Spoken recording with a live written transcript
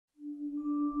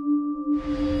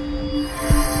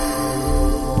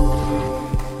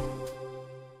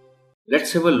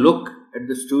Let's have a look at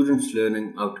the students'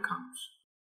 learning outcomes.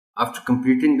 After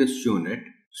completing this unit,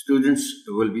 students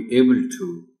will be able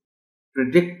to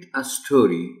predict a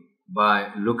story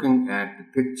by looking at the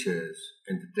pictures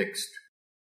in the text,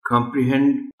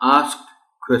 comprehend asked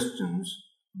questions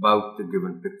about the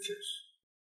given pictures,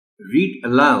 read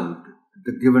aloud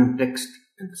the given text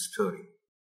in the story,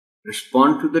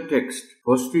 respond to the text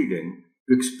post-reading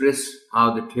to express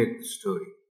how they take the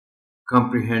story,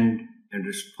 comprehend and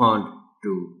respond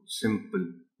to simple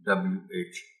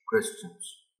WH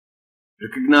questions,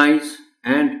 recognize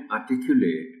and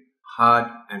articulate hard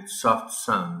and soft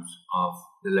sounds of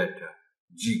the letter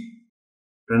G,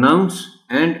 pronounce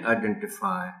and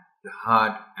identify the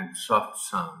hard and soft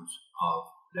sounds of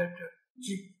letter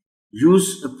G.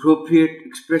 Use appropriate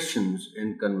expressions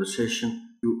in conversation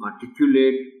to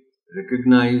articulate,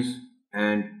 recognize,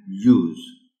 and use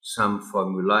some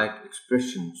formulaic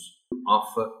expressions to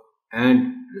offer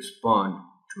and respond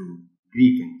to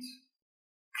greetings.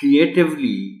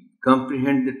 Creatively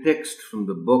comprehend the text from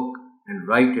the book and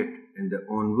write it in their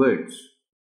own words.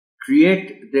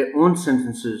 Create their own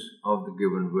sentences of the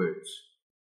given words.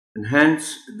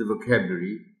 Enhance the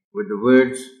vocabulary with the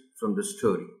words from the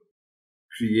story.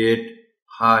 Create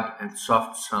hard and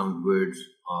soft sound words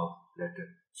of letter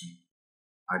G.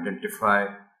 Identify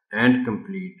and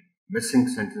complete missing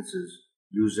sentences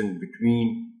using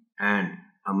between and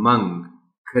among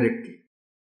correctly.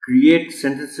 Create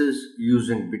sentences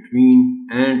using between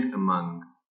and among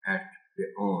at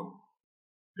their own.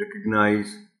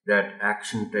 Recognize that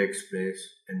action takes place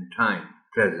in time,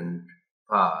 present,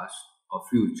 past, or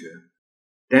future.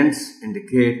 Tense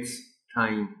indicates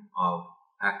time of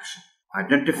action.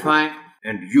 Identify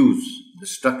and use the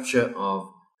structure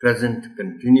of present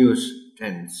continuous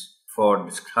tense for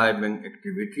describing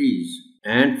activities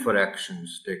and for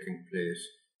actions taking place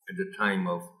at the time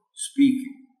of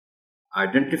speaking.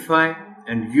 Identify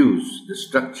and use the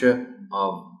structure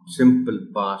of simple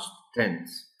past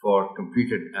tense for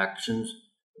completed actions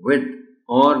with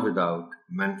or without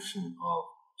mention of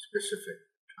specific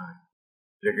time.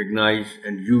 Recognize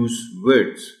and use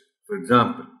words, for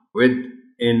example, with,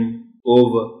 in,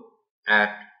 over,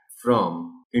 at,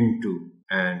 from, into,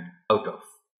 and out of.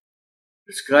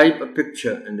 Describe a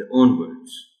picture in their own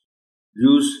words.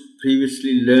 Use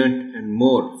previously learnt and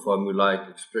more formulaic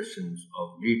expressions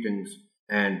of greetings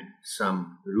and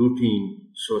some routine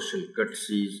social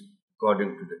courtesies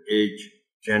according to the age,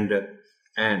 gender,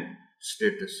 and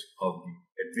status of the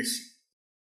addressee.